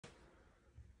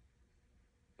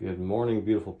Good morning,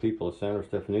 beautiful people. It's Sandro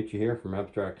here from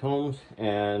Abstract Homes,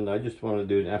 and I just wanted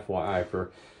to do an FYI for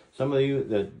some of you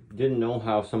that didn't know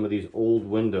how some of these old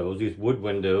windows, these wood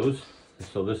windows,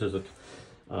 so this is a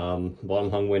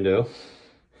bottom hung window,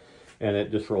 and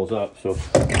it just rolls up, so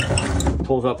it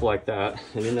pulls up like that,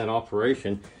 and in that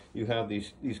operation you have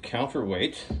these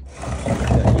counterweights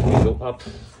that you can go up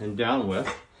and down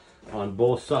with on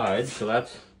both sides. So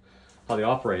that's how they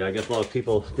operate. I guess a lot of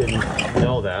people didn't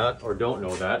know that or don't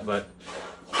know that, but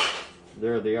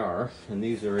there they are, and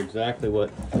these are exactly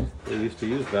what they used to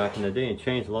use back in the day. And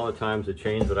chains, a lot of times the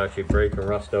chains would actually break or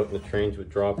rust out and the trains would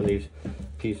drop, and these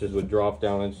pieces would drop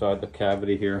down inside the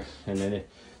cavity here, and then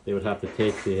they would have to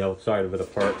take the outside of it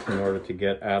apart in order to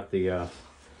get at the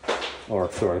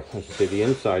or sorry, I should say the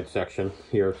inside section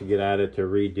here to get at it to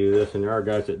redo this. And there are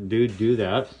guys that do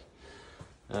that,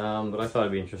 but I thought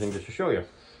it'd be interesting just to show you.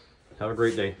 Have a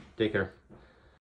great day. Take care.